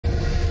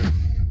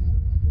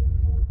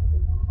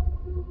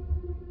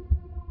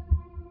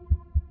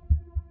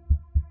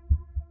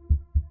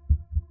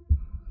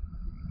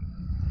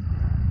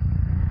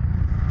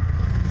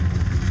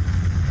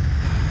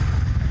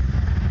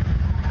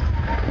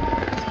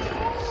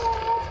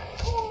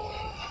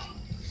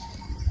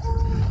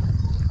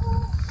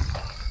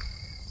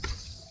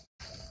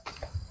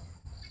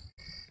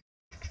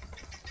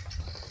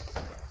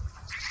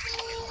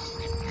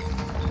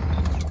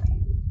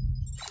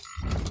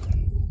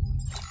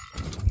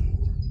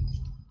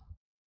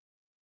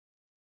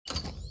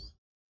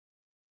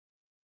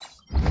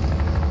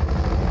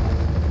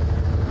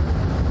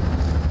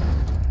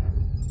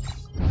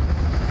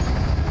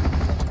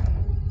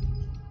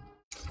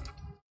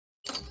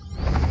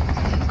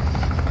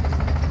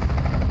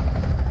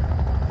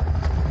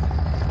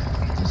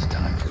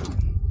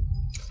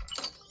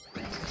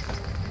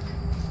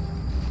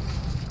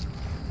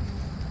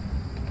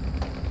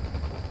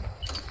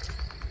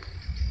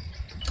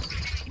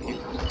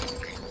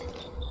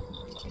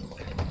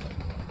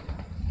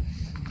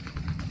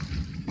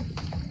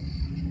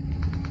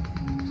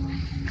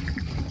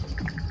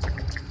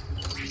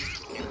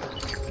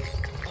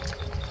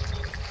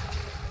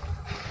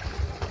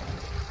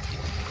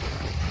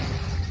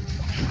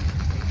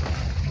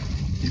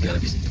gotta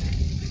be.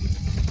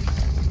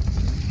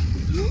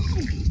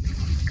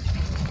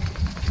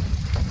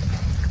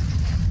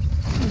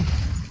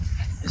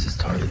 This is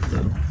target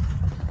though.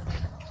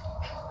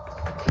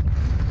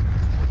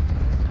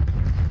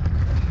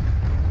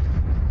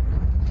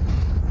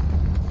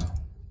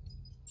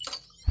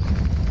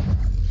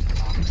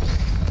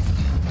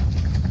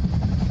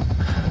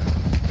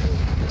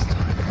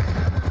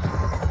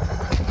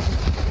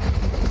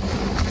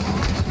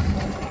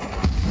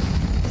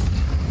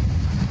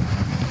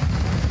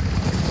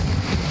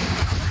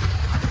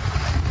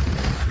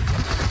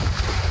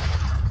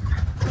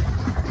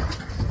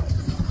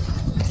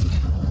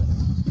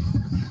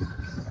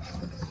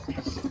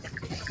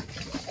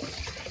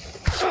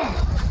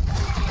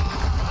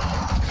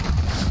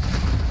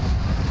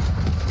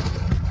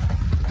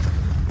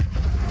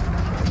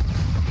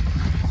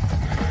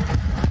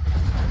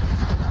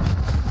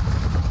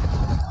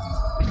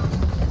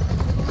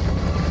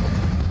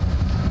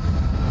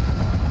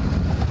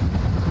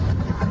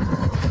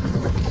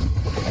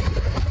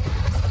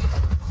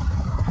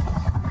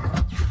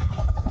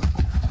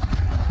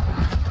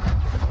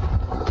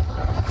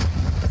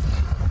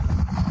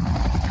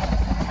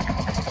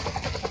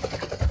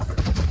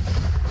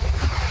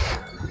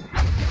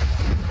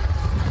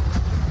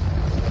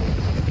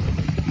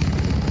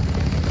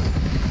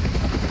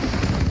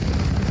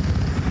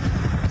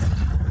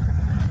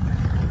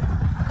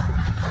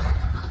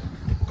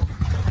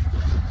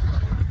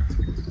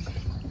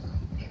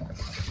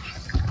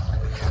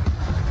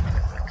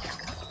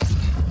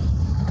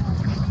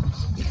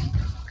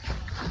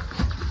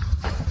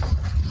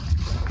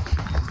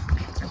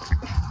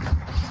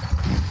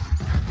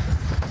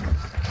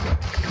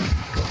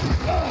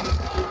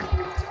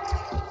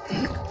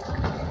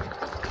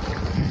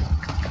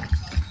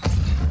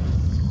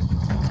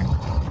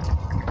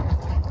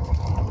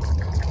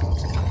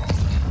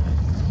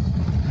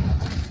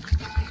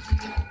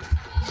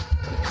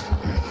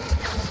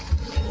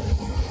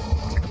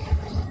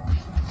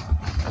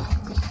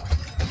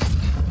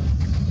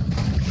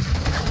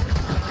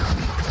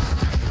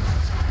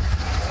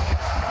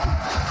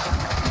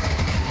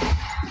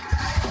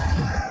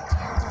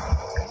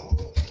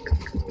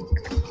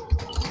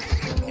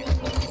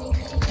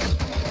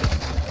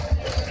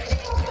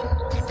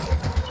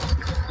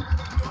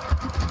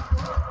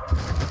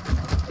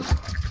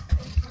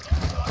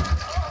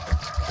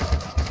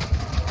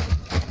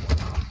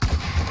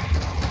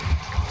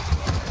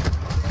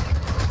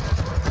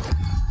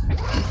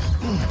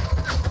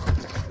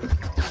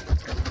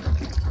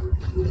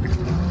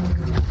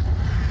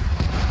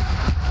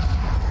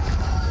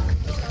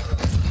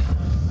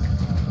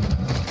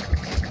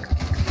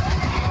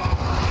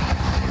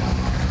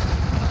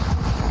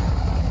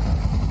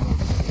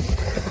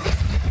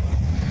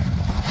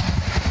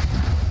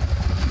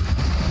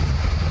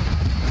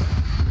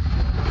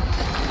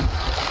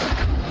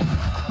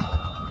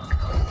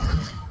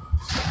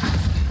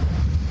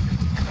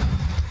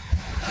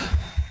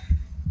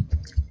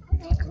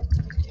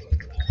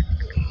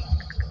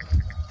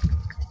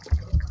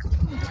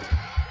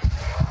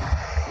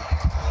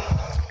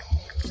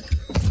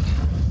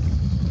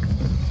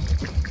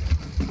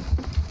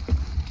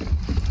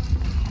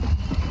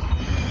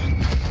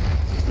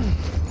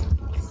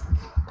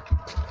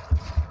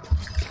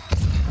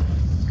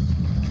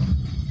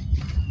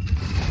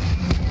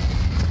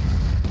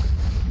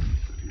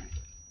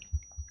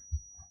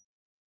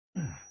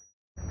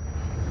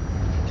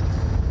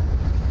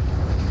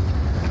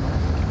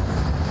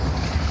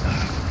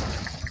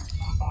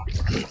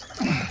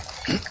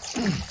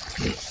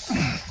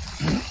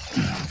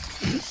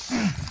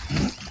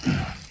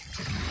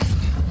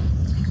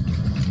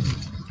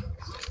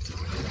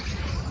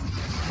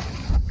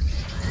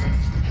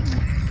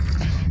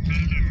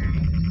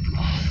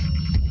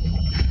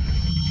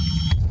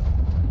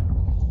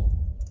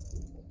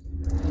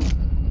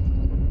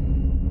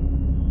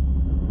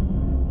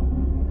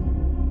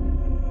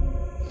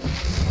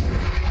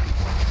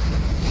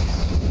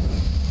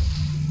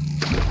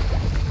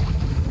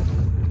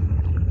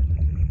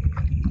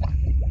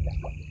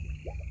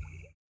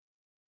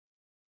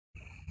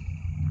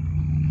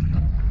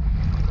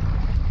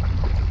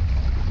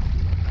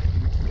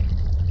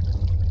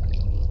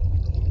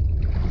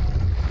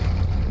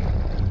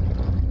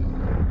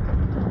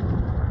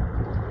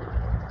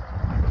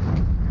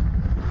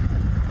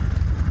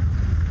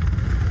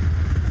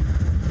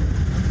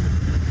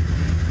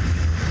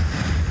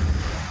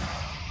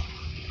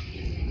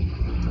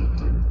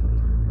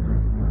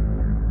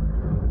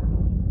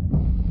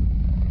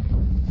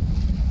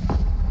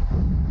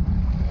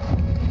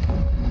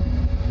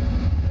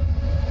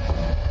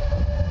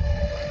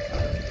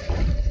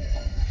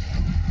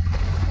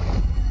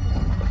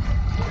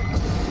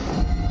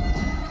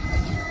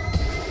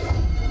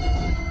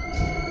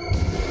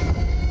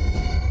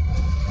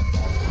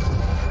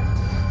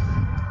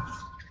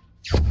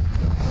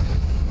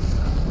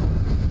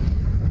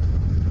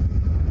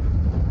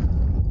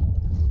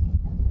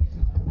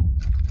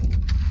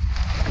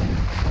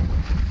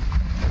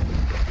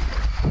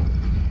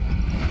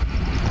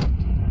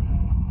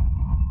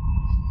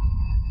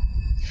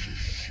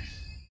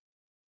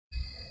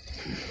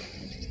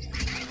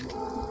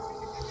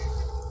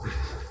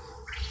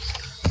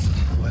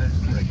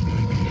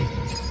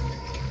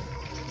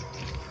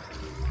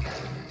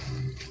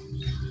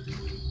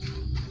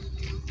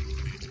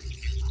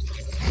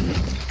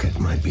 Protect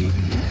my baby.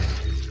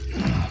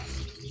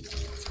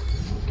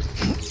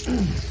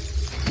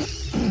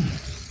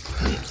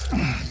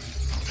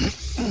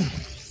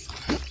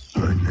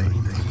 My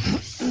name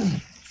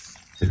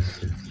is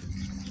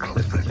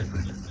Clifford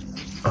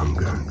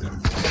Unger.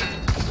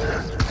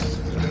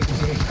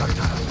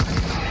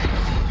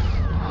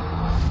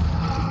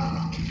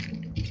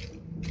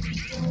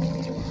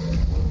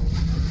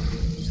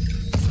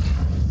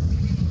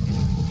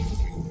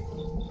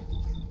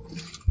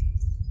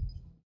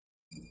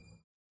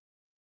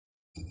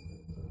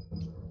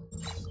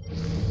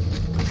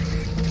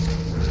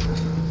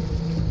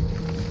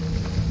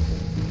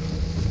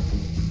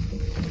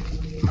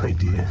 My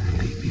dear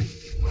baby.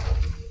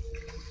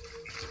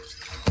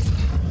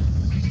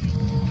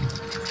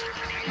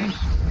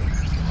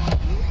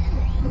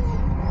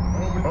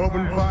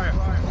 Open fire.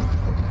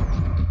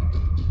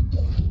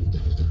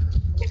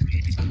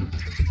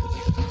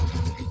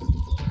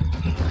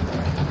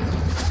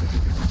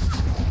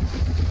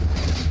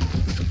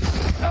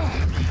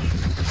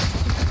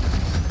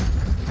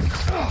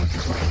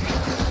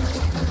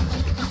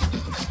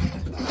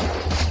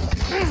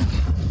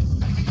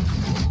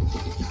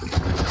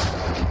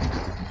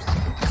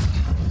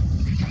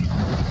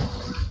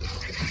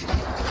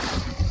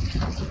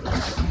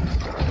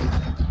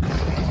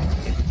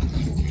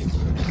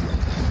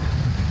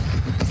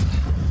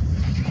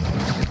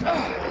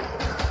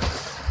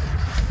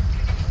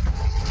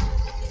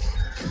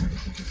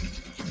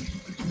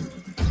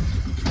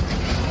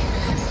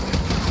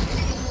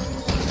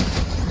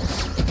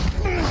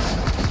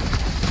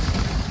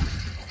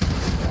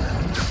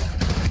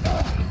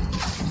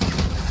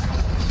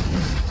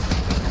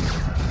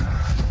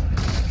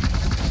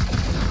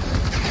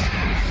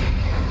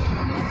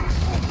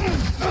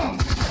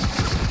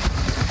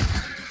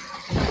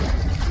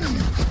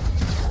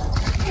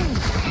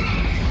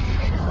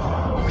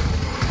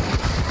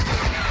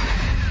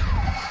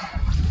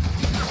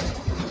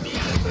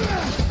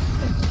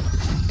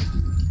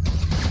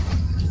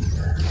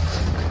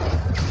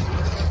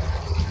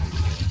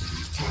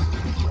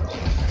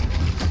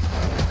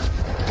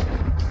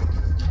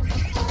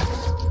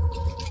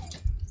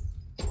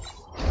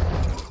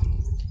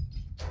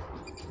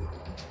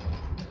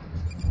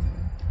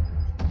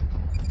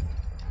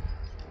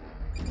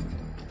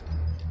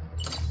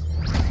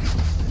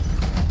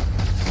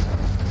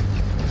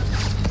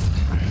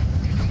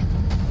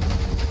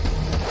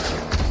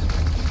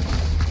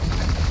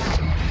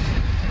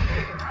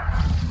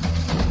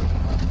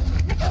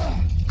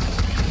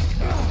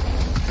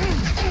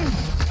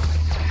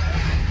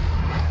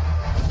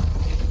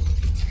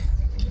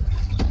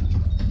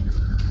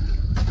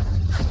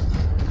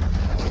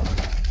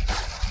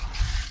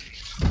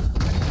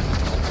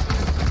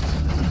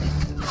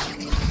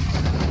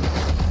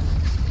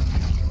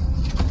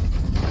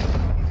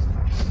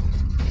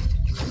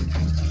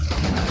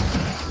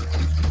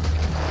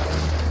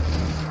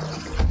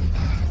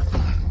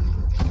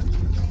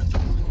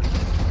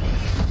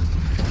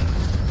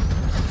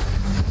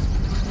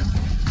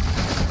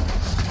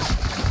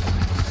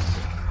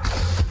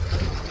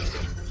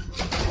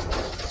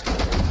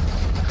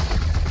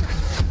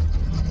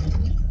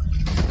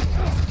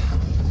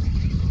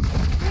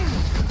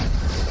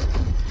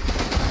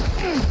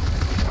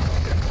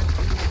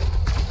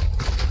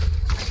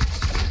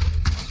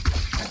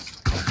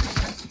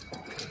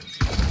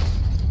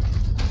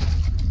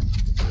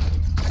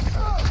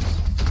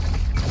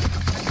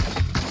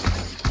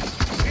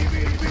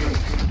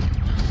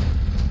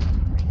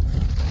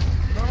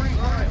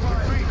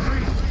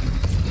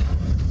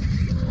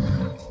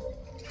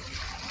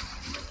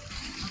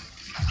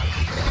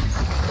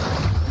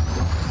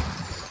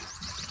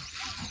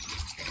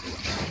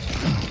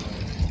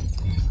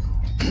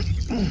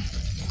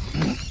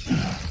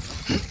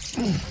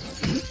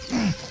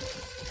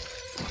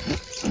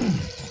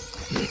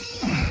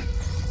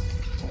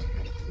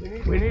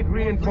 We need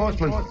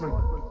reinforcements.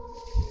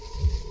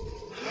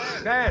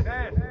 Dad!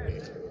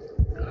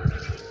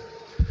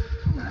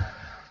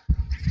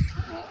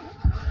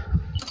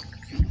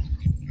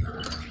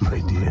 My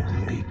dear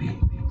baby.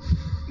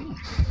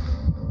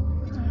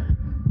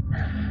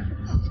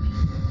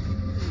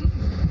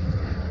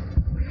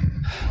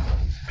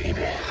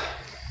 Baby.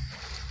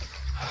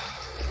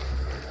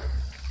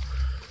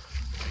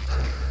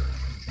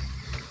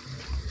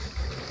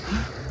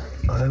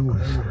 I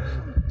was...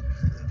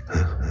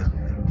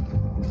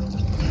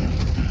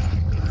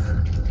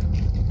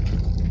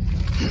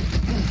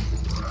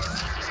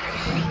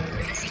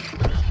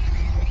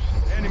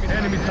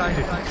 Enemy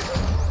sighted.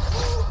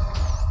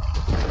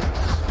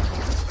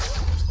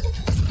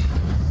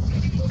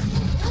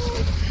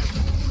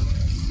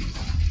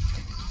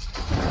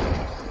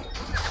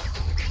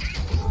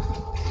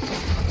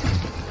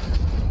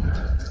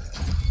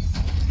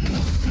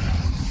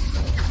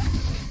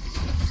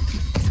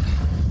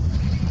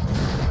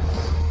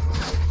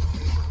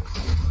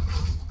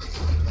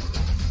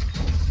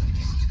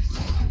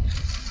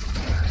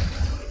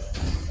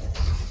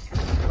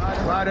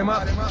 Light him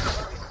up.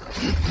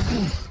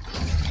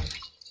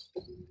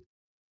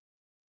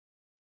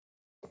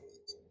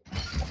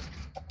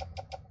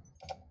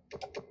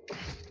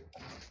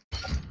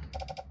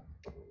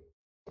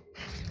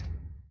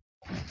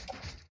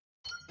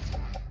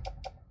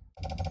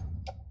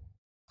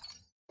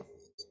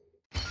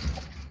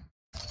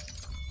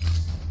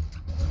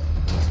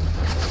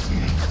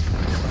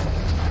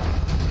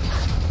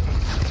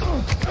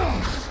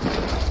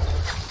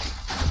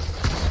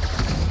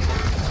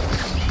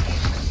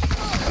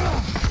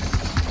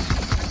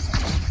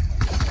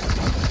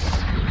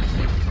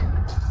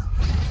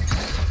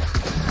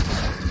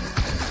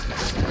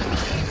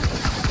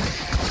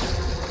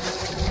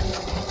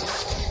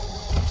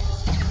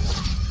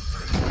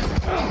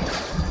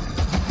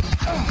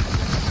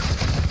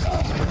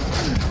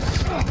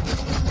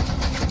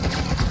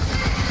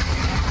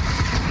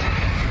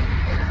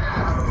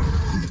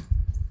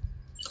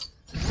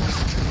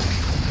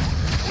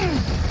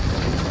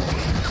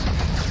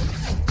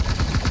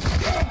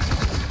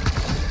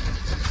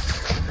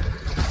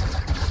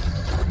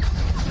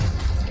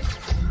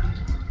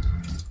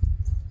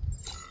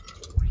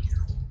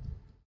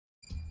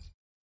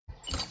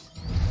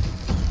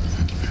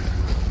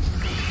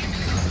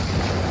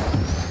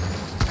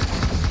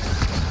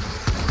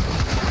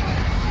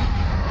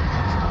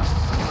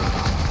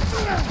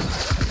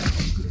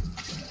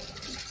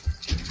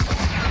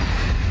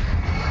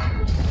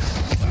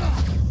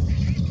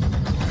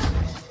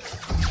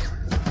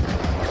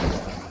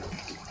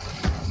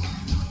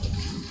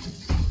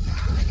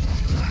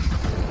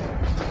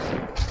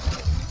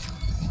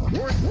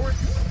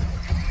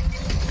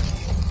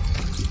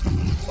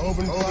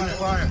 Open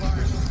fire.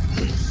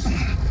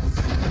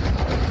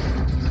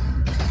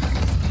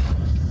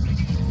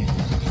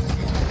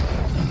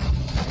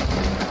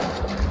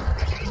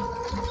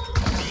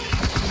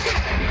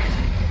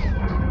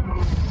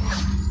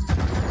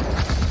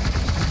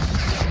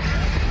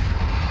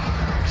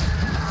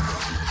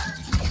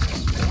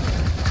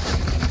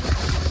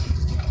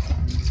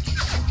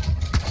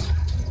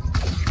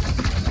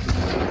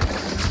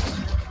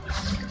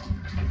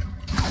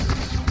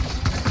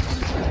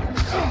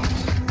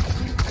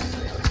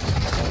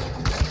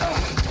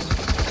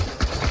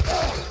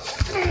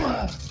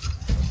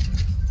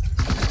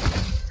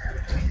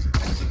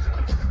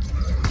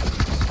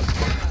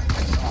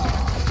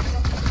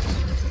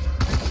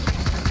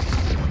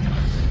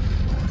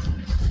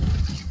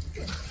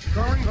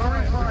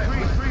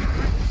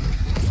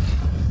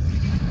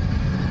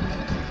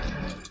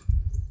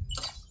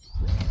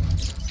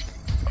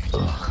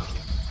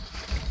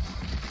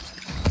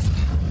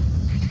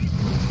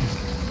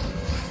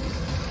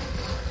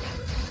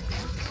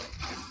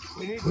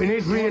 We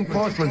need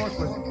reinforcements.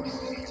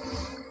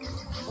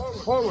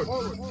 Forward.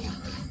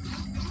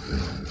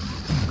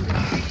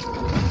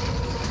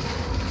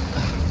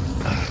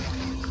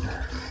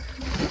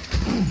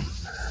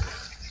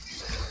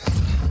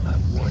 I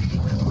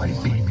want my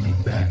baby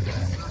back.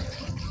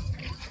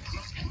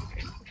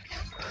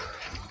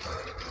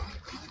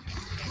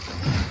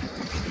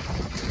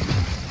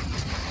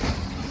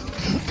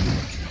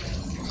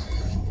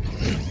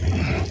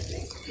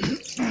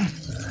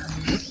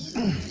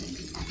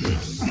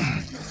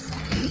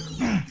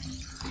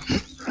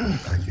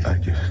 I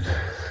just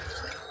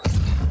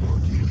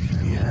want you to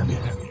be happy.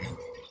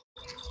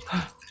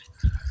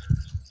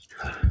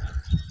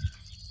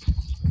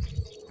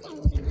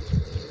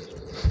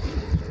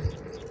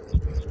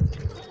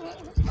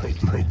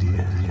 My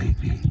dear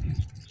baby.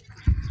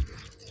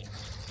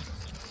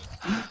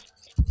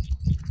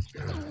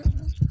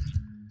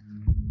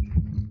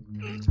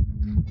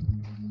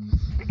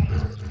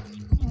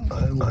 I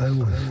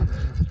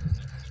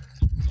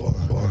was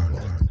born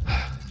to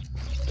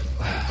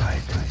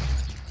fight.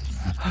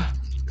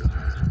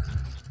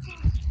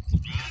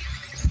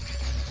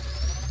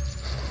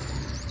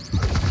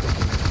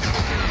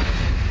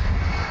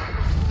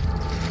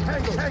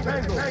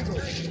 Tango.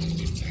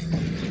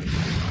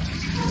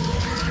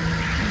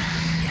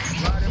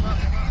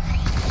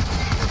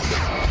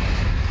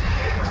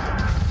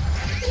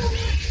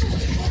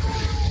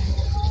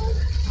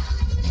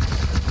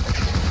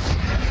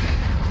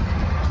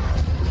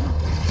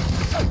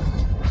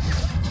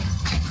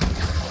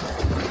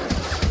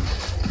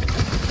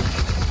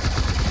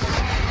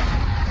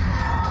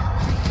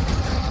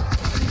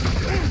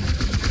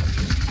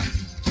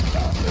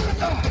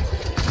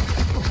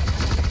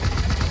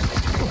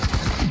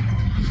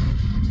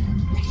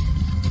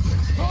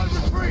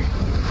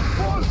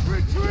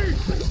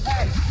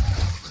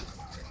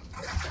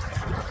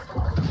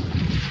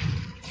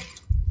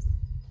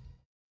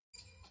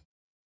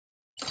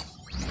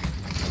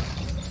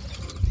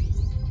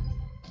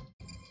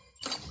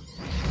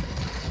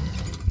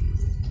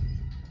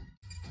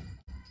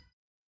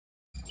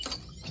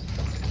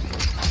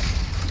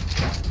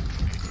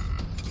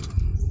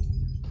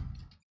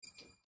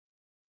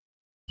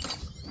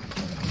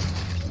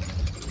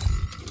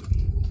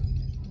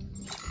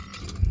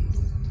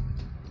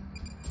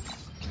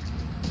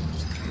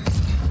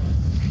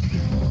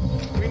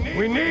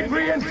 We need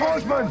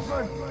reinforcements!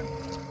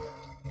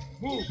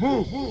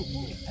 Move!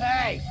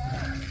 Hey!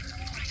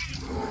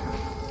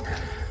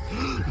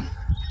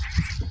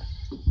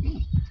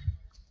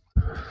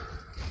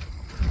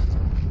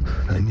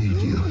 I need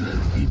you,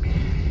 baby.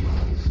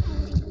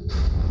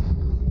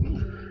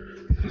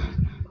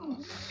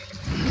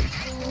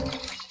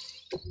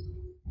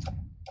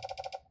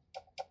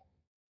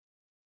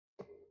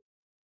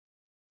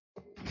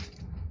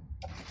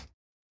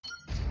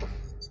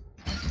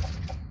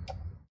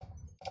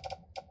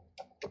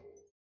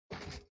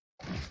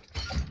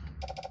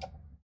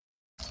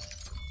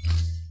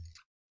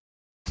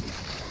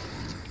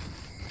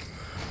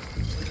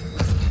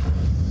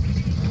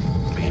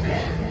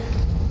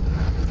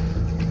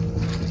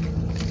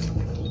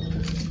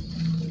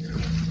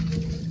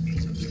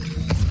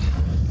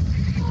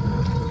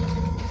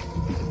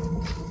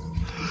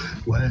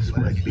 Where's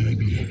my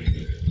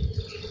baby?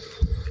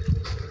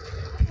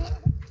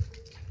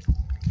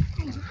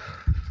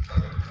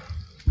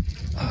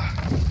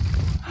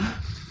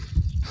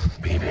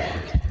 Baby.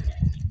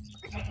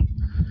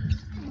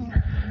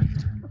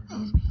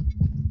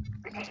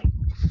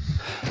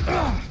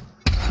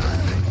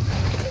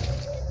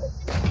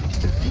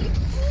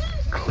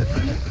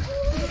 Clifford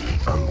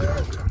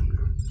Unger.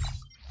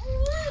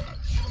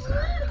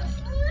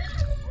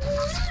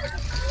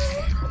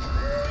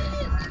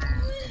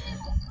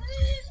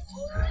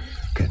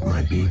 Get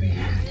my baby.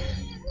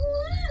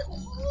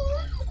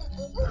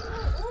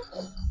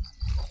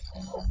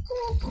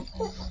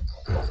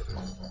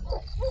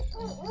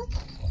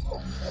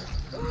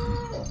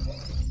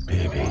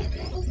 Baby.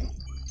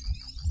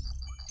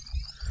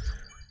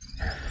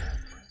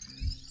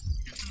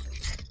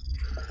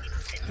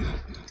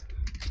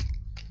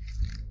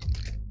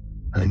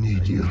 I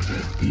need you,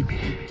 baby.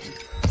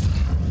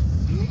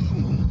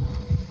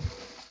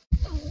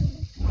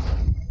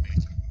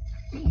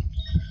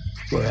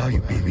 Where are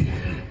you, baby?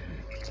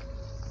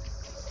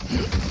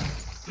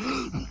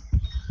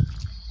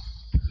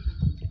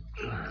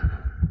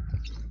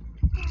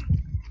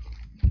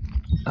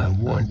 I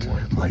want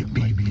my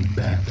baby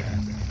back.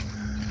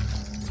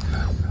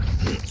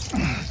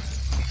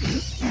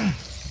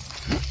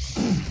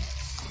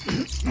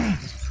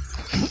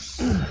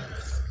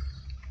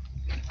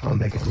 I'll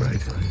make it right.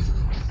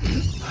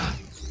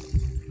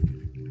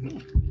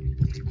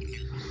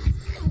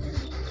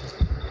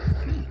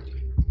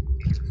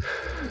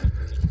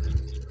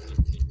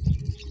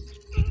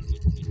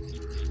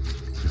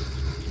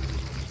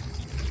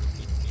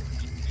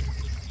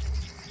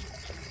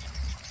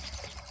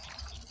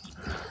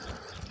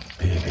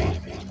 Baby.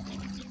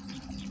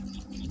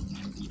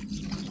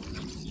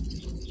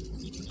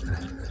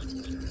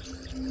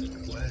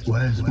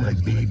 Where's my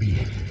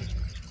baby?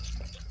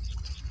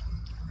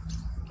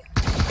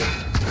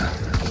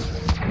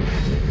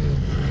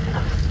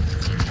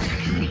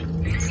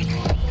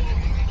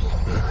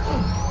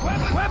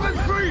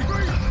 Weapons free!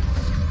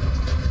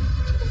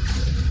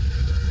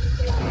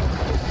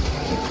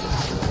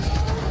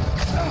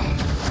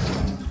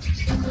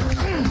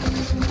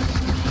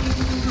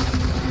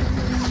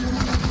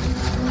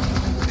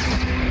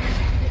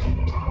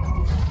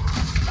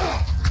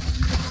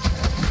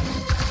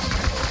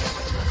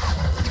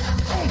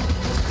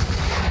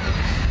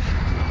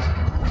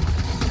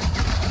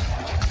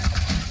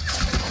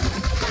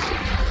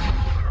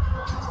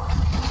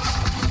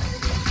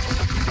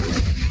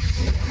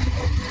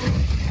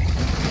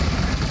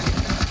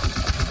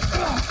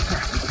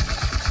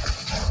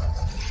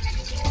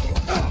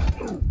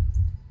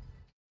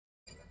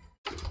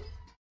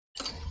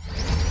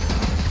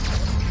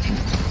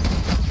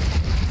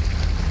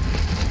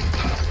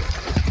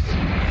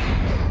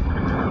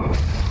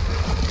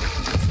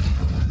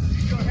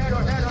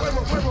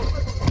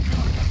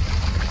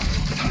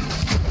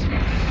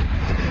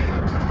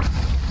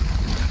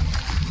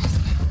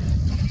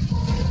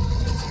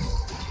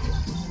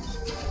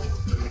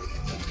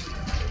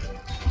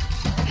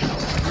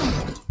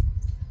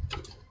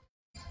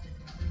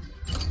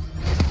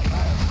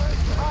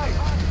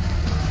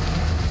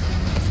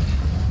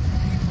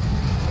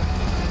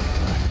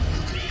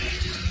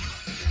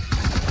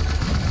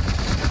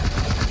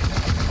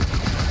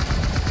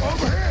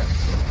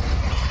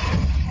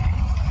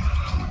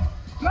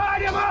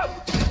 Light him up!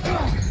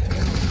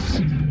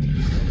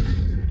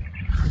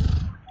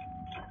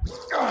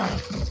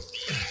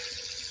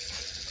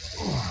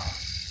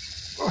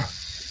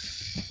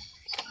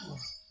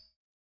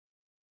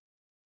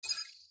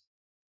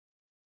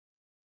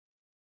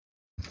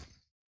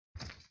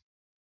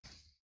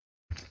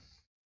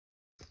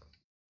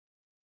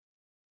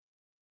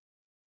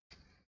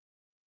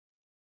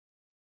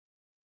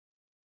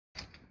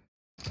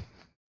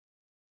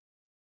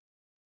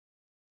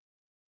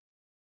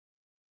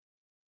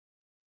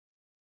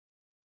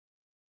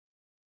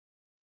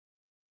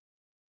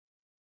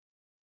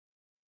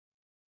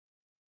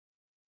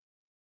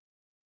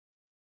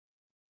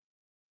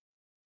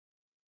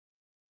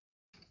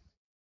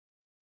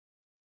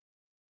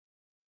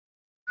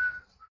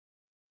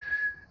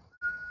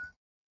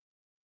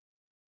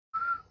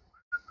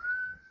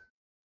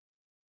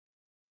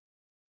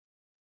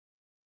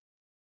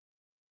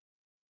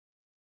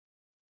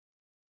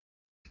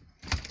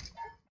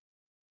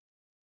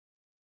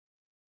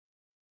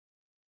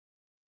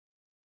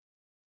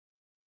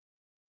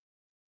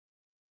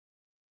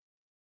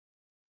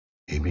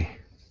 Baby.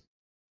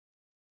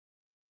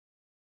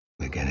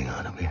 We're getting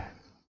out of here.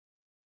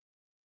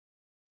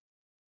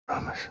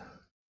 Promise.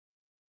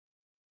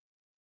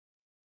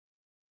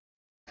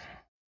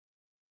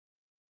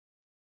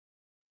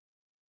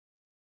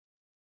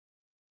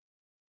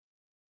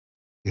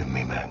 Give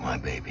me back my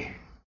baby.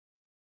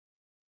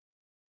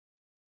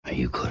 Are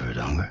you clear of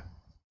hunger?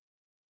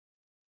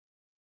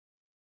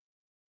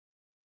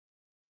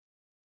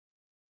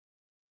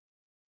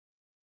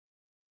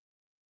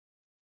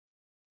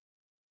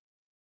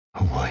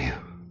 Who are you?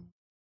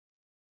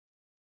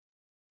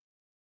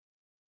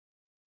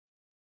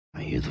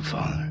 Are you the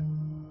father?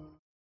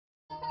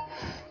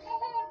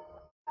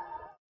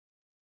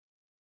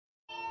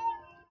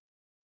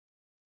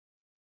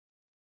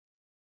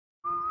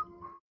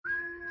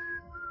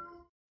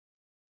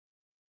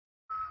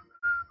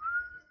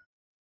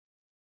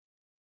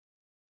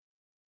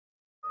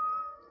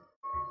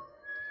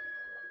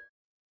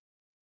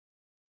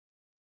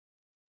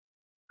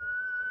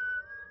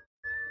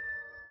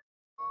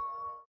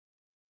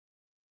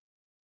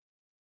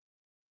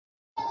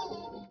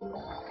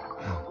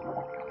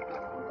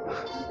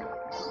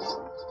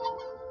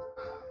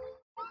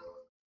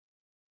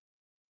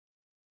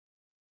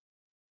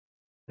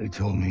 They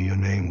told me your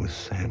name was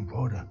Sam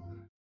Porter.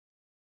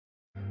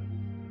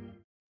 And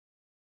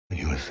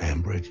you were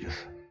Sam Bridges.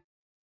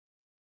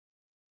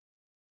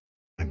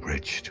 My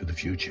bridge to the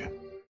future.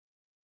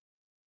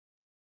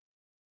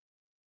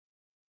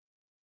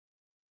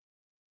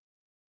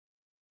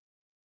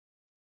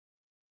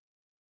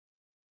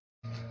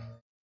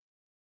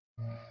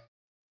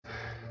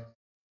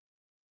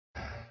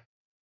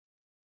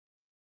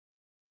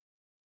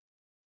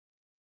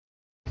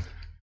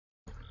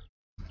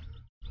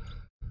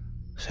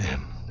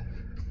 Sam,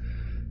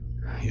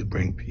 you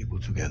bring people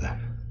together.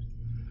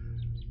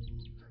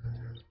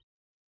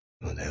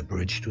 You're that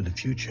bridge to the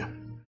future.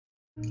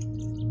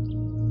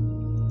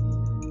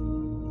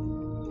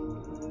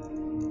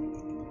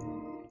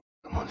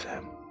 Come on,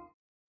 Sam.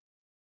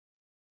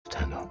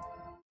 Stand up.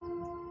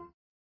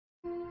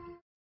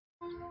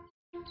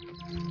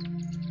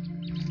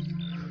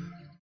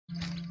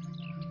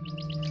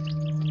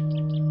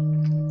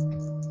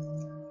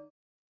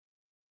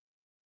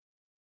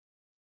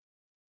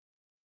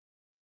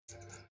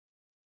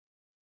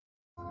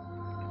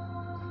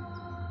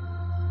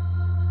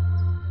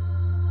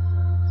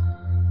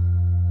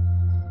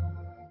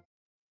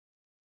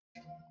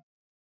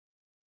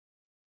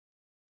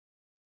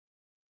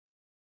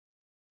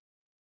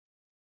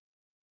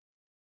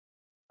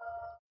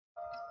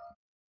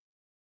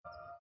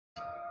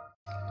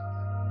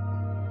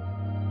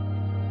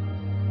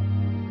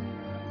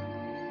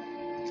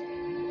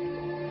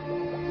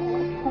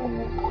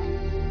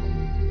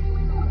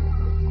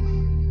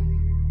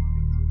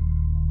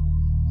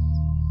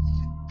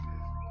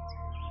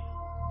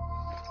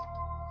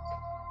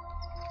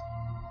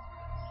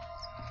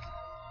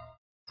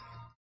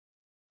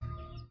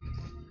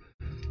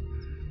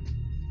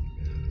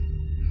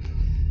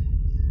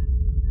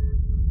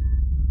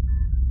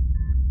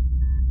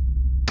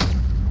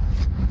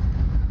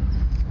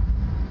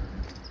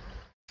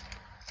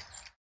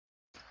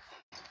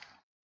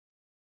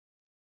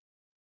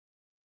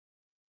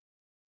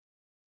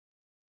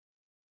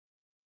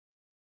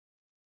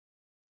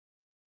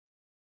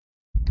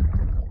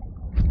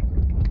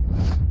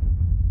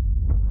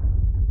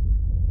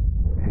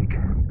 Take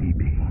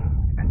BB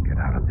and get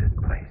out of this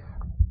place.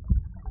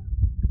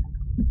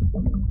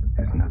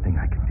 There's nothing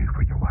I can do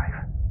for your wife.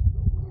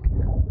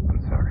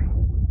 I'm sorry.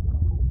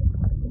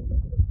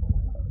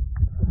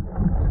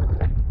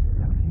 If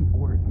she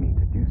orders me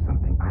to do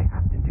something, I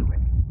have to do it.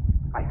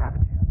 I have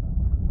to.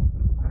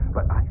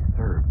 But I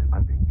served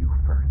under you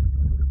first.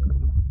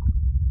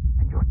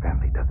 And your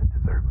family doesn't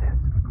deserve this.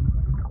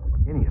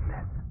 Any of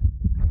this.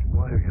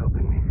 Why are you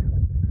helping me?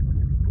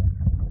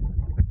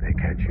 If they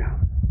catch you.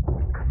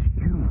 Because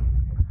you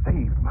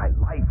saved my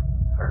life,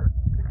 sir.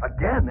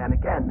 Again and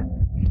again.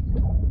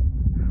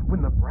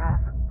 When the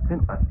brass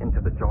sent us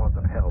into the jaws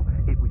of hell,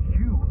 it was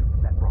you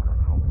that brought us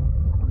home.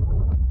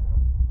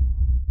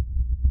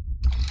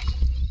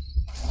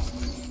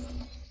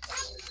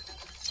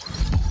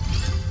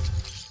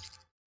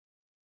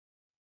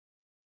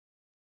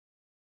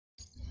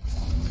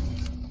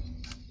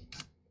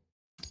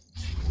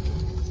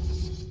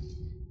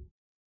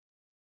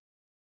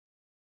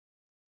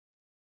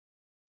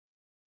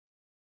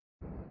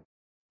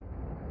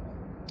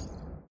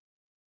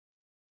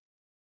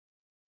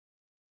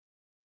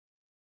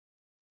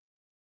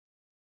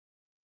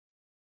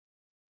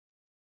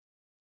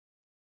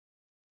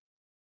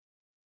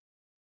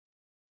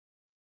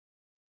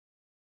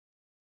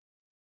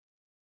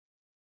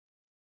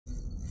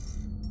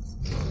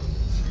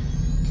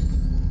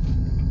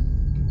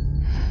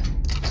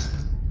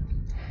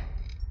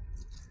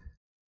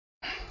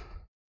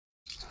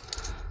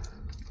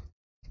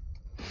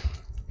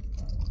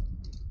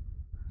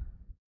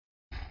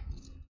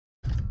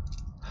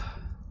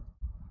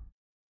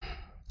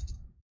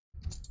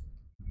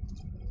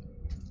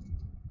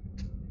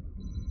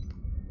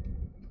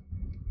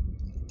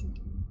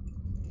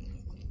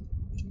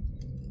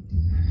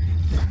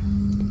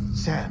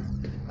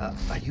 Sam,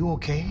 are you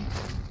okay?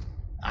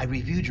 I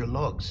reviewed your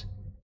logs.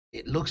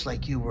 It looks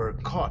like you were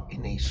caught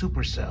in a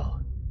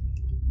supercell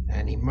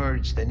and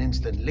emerged an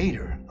instant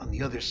later on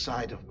the other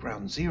side of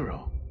Ground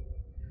Zero.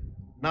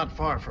 Not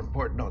far from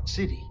Port Knot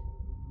City.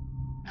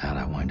 How'd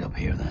I wind up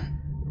here then?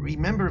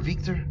 Remember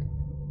Victor?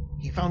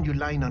 He found you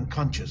lying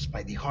unconscious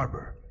by the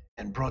harbor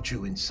and brought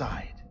you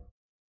inside.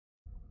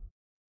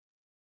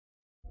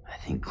 I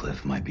think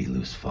Cliff might be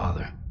Lou's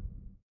father.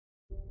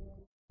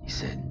 He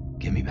said,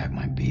 give me back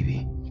my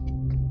BB.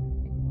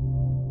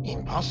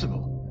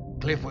 Impossible.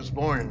 Cliff was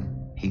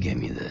born... He gave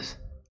me this.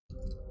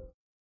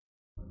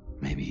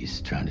 Maybe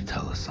he's trying to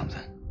tell us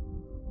something.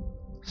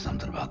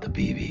 Something about the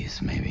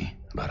BBs, maybe.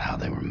 About how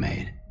they were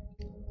made.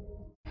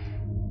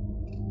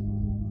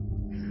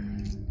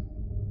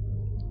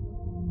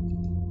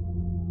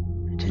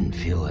 It didn't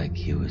feel like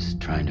he was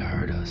trying to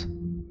hurt us.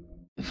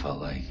 It felt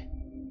like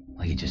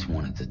he just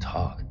wanted to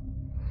talk.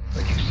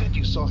 But you said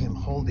you saw him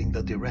holding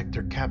the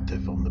director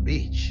captive on the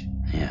beach.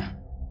 Yeah.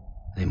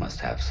 They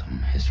must have some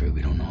history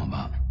we don't know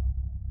about.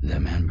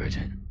 Them and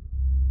Bridget.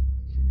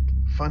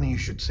 Funny you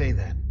should say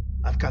that.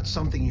 I've got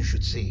something you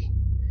should see.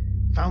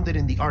 Found it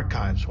in the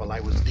archives while I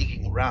was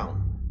digging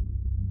around.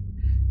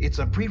 It's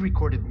a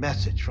pre-recorded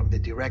message from the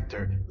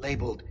director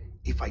labeled,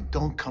 "If I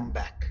don't come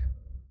back."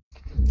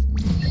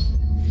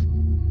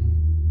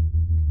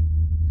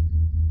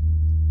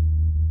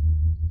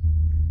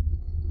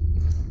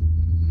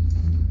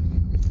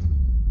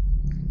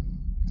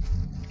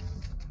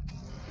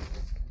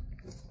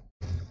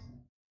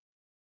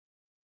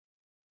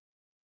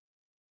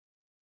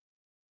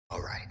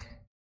 All right.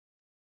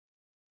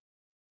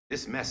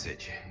 This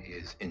message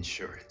is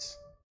insurance.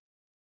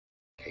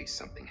 in case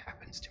something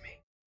happens to me.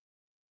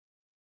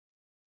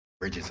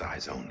 Bridget's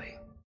eyes only.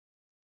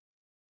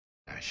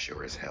 I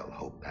sure as hell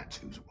hope that's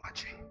who's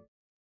watching.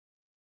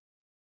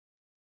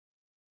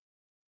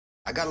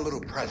 I got a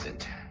little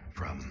present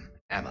from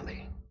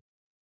Emily.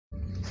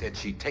 Said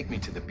she'd take me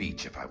to the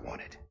beach if I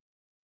wanted.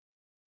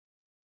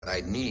 But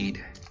I'd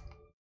need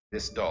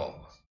this doll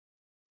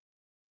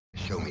to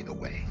show me the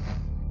way.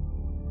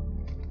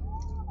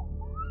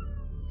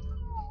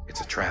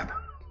 It's a trap.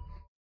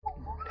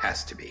 It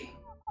has to be.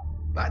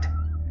 But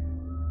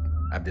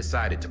I've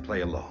decided to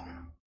play along.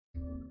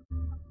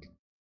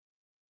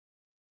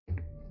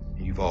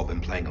 You've all been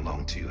playing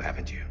along too,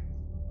 haven't you?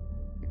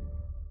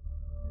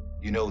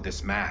 You know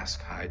this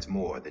mask hides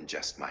more than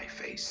just my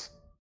face.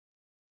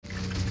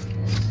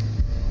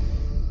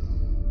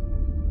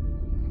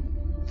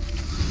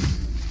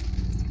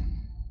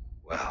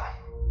 Well,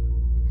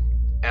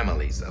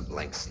 Emily's a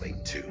blank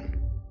slate too.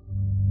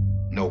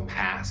 No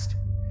past,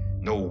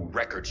 no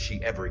record she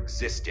ever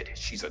existed.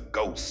 She's a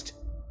ghost.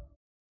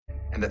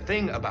 And the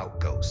thing about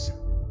ghosts,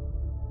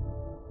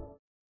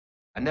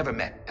 I never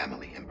met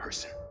Emily in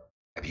person.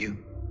 Have you?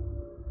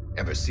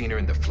 Ever seen her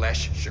in the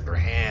flesh, shook her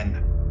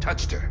hand,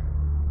 touched her?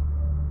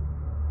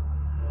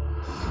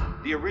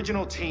 The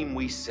original team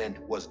we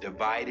sent was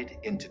divided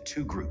into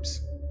two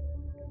groups.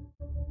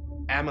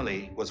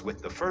 Emily was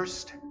with the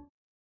first.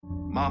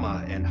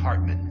 Mama and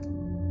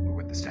Hartman were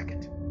with the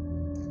second.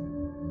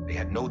 They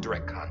had no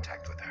direct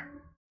contact with her.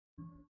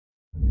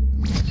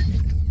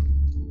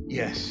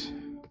 Yes.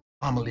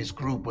 Amelie's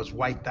group was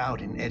wiped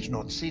out in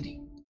Edgenorth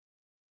City.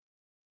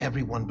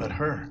 Everyone but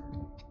her.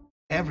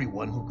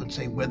 Everyone who could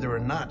say whether or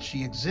not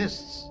she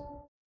exists.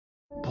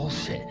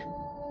 Bullshit.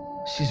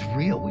 She's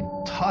real. We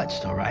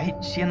touched, all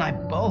right? She and I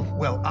both.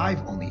 Well,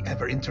 I've only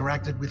ever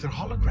interacted with her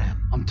hologram.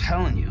 I'm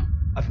telling you,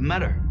 I've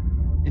met her.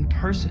 In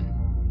person.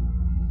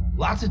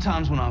 Lots of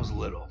times when I was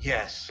little.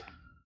 Yes,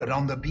 but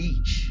on the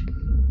beach.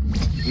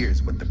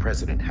 Here's what the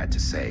president had to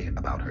say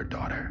about her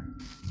daughter.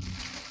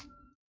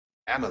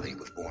 Emily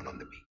was born on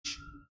the beach.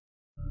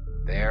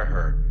 There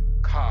her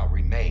ka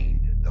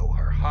remained, though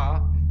her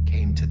ha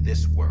came to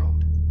this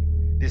world.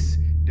 This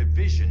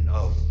division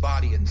of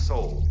body and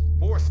soul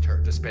forced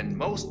her to spend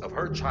most of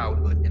her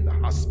childhood in the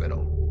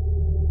hospital.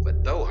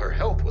 But though her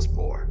health was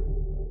poor,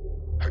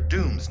 her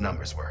doom's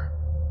numbers were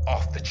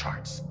off the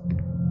charts.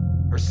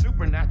 Her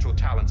supernatural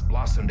talents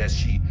blossomed as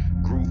she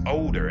grew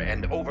older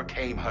and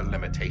overcame her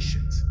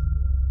limitations.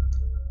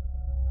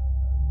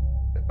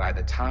 But by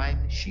the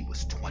time she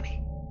was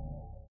 20,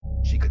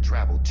 she could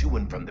travel to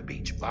and from the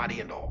beach, body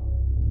and all.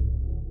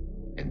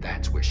 And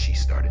that's where she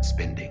started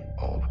spending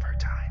all of her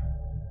time.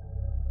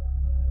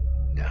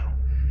 Now,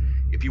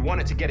 if you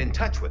wanted to get in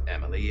touch with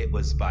Emily, it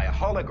was via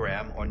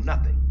hologram or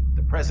nothing.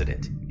 The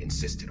president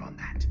insisted on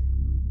that.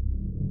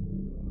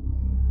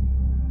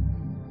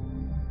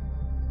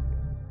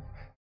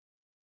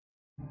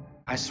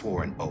 I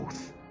swore an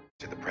oath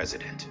to the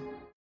president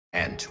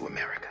and to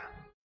America.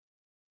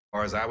 As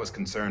far as I was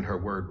concerned, her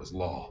word was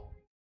law.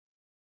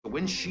 But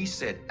when she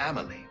said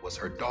Emily was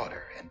her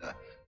daughter and the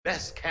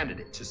best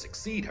candidate to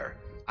succeed her,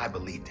 I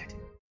believed it.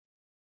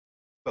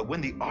 But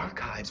when the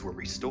archives were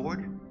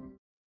restored,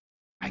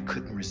 I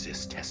couldn't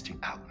resist testing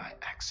out my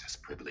access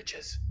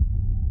privileges.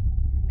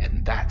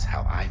 And that's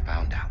how I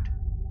found out.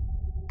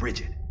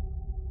 Bridget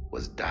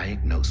was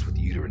diagnosed with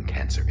uterine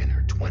cancer in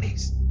her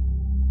 20s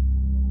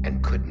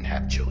and couldn't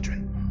have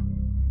children.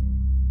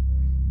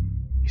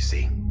 You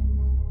see,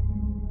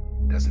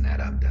 doesn't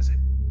add up, does it?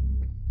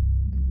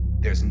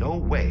 There's no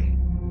way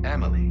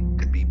Emily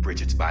could be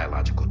Bridget's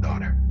biological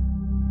daughter.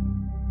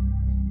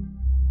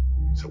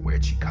 So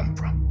where'd she come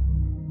from?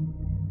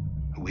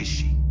 Who is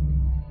she?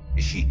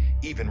 Is she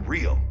even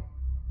real?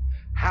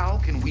 How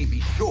can we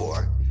be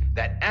sure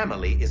that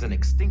Emily is an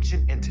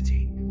extinction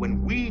entity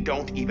when we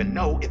don't even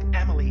know if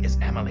Emily is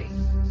Emily?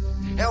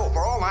 Hell,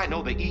 for all I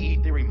know, the EE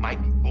theory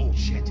might be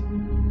bullshit.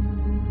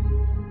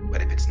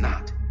 But if it's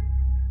not,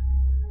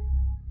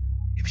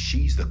 if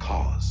she's the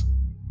cause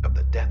of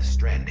the death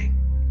stranding,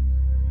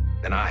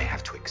 then I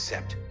have to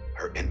accept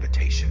her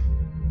invitation.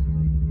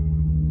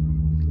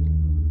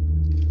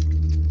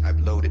 I've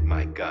loaded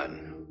my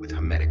gun with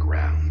hermetic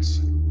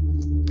rounds.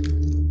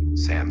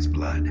 Sam's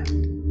blood.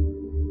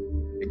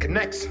 It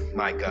connects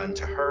my gun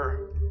to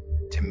her,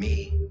 to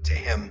me, to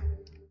him,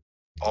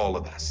 all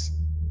of us.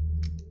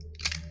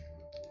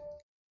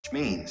 Which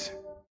means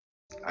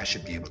I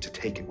should be able to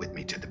take it with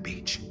me to the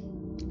beach.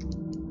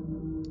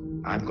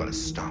 I'm gonna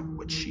stop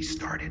what she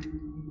started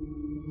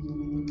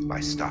by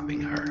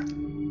stopping her.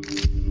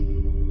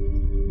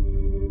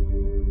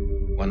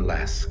 One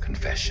last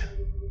confession.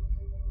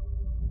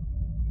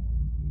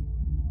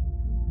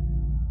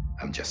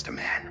 I'm just a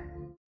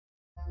man.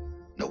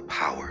 No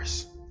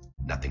powers,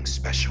 nothing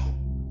special.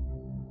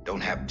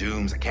 Don't have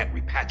dooms, I can't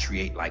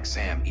repatriate like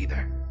Sam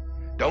either.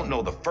 Don't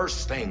know the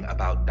first thing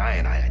about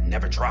dying, I had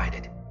never tried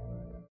it.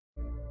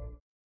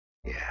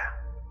 Yeah.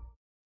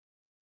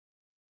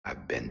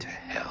 I've been to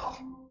hell.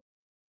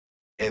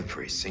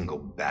 Every single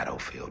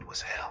battlefield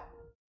was hell.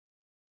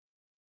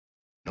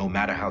 No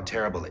matter how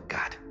terrible it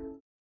got,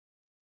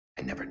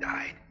 I never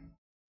died.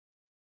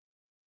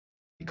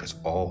 Because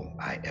all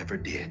I ever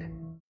did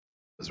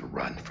was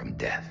run from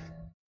death.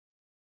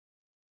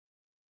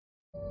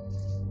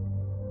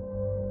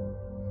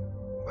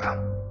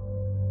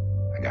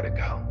 Well, I gotta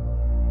go.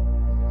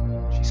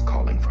 She's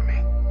calling for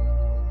me.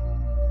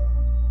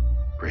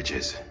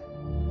 Bridges,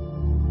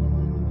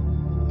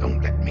 don't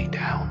let me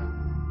down.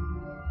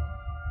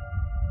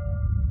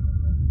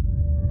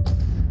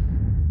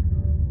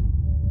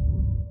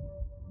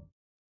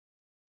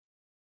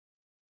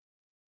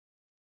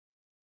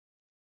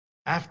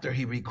 After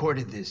he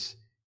recorded this,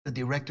 the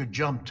director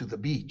jumped to the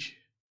beach.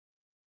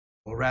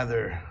 Or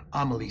rather,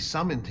 Amelie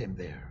summoned him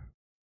there.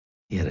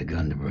 He had a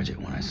gun to Bridget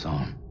when I saw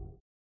him.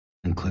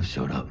 Then Cliff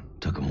showed up,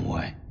 took him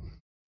away.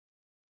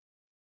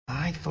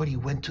 I thought he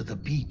went to the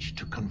beach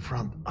to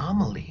confront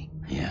Amelie.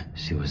 Yeah,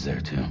 she was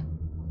there too.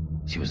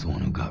 She was the one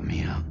who got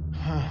me out.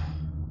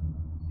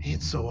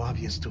 It's so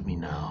obvious to me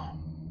now.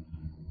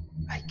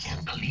 I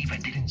can't believe I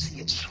didn't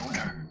see it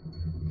sooner.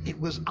 It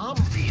was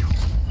Amelie who...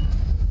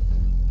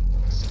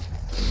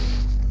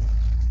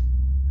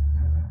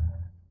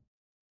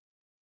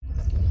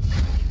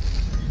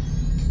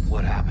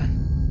 What happened?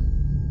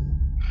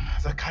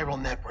 The chiral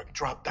network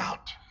dropped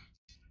out.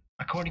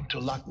 According to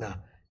Luckna,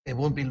 it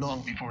won't be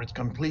long before it's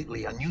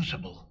completely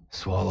unusable.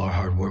 So all our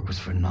hard work was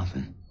for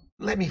nothing.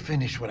 Let me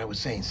finish what I was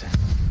saying, Sam.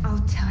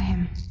 I'll tell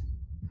him.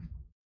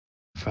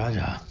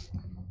 Fragile.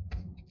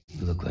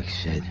 You look like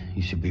shit.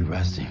 You should be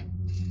resting.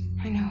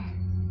 I know.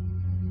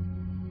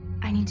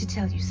 I need to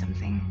tell you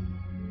something.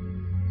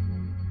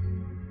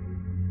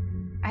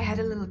 I had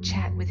a little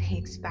chat with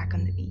Higgs back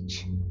on the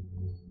beach.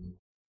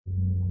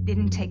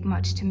 Didn't take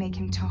much to make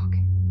him talk.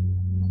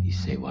 You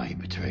say why he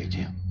betrayed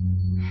you?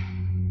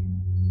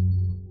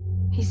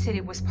 He said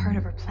it was part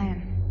of her plan.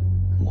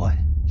 What?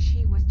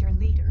 She was their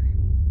leader.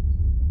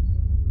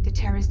 The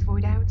terrorist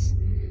voidouts,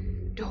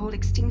 the whole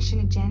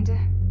extinction agenda,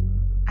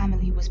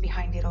 Amelie was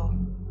behind it all.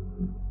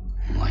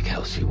 Like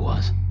hell she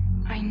was.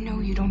 I know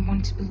you don't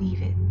want to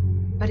believe it,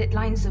 but it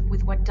lines up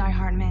with what Die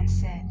Hard Man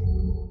said.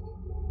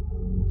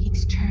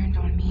 Higgs turned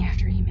on me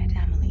after he met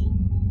Amelie.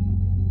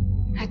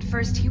 At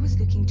first, he was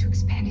looking to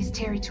expand his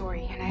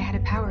territory, and I had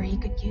a power he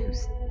could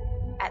use.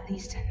 At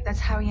least, that's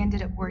how he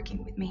ended up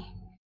working with me.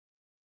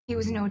 He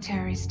was no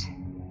terrorist.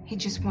 He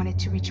just wanted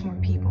to reach more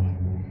people.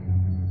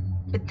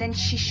 But then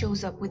she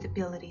shows up with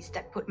abilities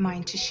that put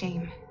mine to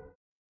shame.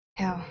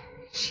 Hell,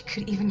 she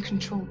could even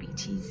control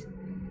BTs.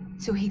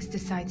 So Higgs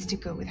decides to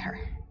go with her.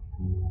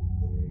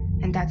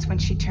 And that's when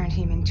she turned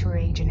him into her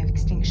agent of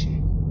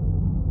extinction.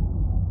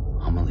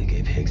 Amelie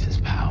gave Higgs his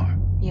power.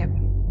 Yep,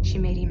 she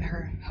made him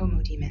her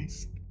homo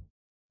demons.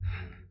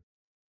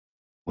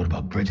 What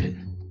about Bridget?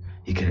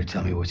 You care to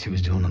tell me what she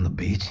was doing on the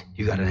beach?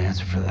 You got an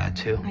answer for that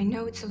too? I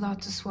know it's a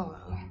lot to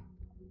swallow.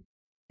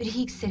 But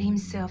Higgs said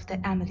himself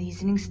that Amelie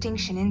is an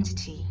extinction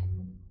entity.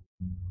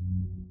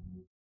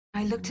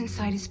 I looked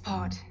inside his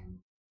pod,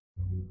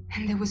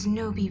 and there was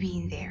no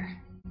BB in there.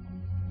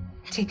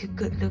 Take a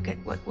good look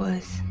at what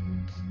was.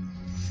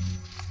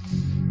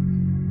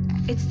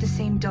 It's the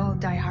same doll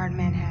Die Hard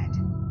Man had.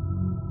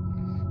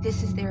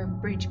 This is their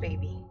bridge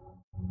baby.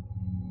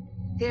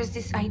 There's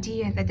this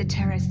idea that the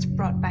terrorists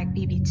brought back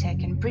BB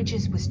tech and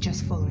Bridges was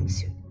just following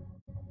suit.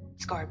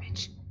 It's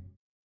garbage.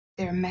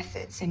 Their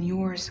methods and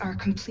yours are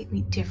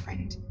completely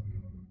different.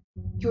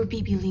 Your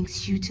BB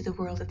links you to the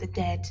world of the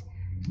dead.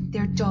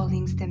 Their doll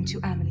links them to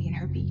Amelie and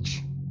her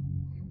beach.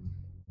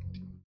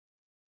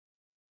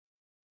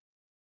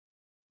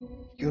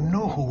 You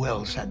know who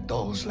else had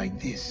dolls like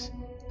this?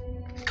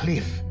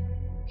 Cliff.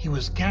 He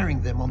was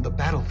carrying them on the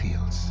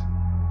battlefields.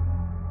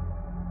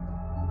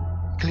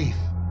 Cliff,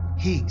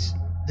 Higgs,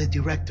 the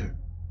director,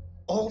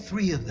 all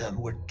three of them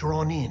were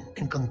drawn in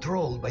and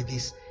controlled by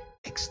this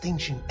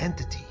extinction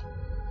entity.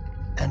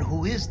 And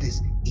who is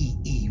this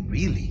EE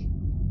really?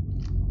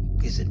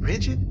 Is it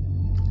Bridget?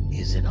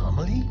 Is it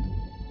Amelie?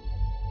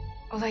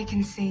 All I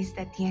can say is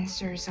that the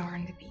answers are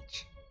on the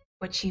beach.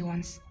 What she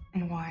wants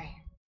and why.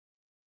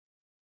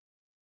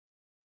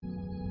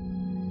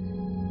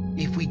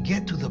 If we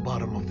get to the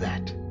bottom of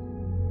that,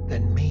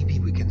 then maybe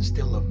we can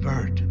still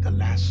avert the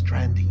last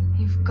stranding.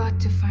 You've got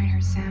to find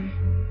her, Sam.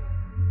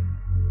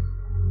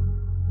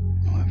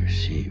 Whoever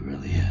she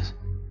really is.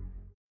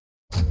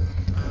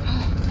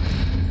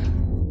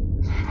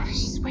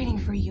 She's waiting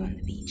for you on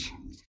the beach.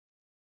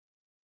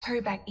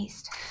 Hurry back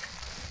east.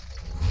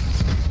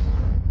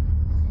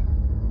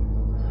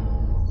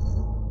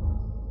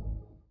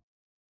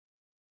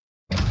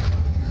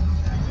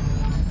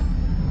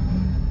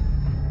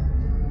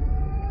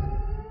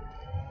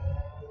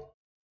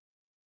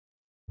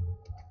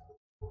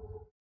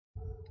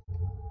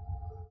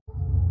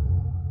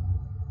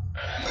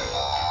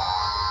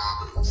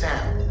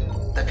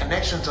 Sam, the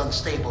connection's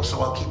unstable,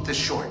 so I'll keep this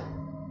short.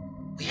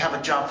 We have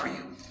a job for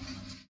you.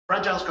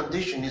 Fragile's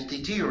condition is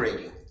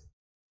deteriorating.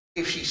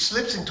 If she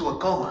slips into a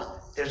coma,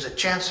 there's a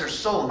chance her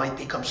soul might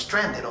become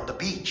stranded on the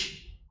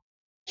beach.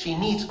 She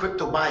needs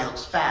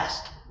cryptobiotes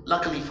fast.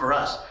 Luckily for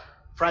us,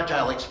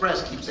 Fragile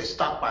Express keeps a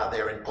stockpile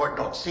there in Port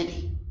North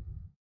City.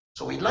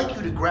 So we'd like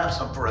you to grab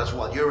some for us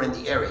while you're in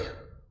the area.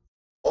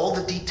 All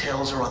the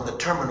details are on the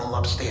terminal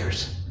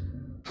upstairs.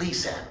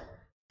 Please, Sam.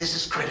 This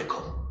is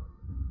critical.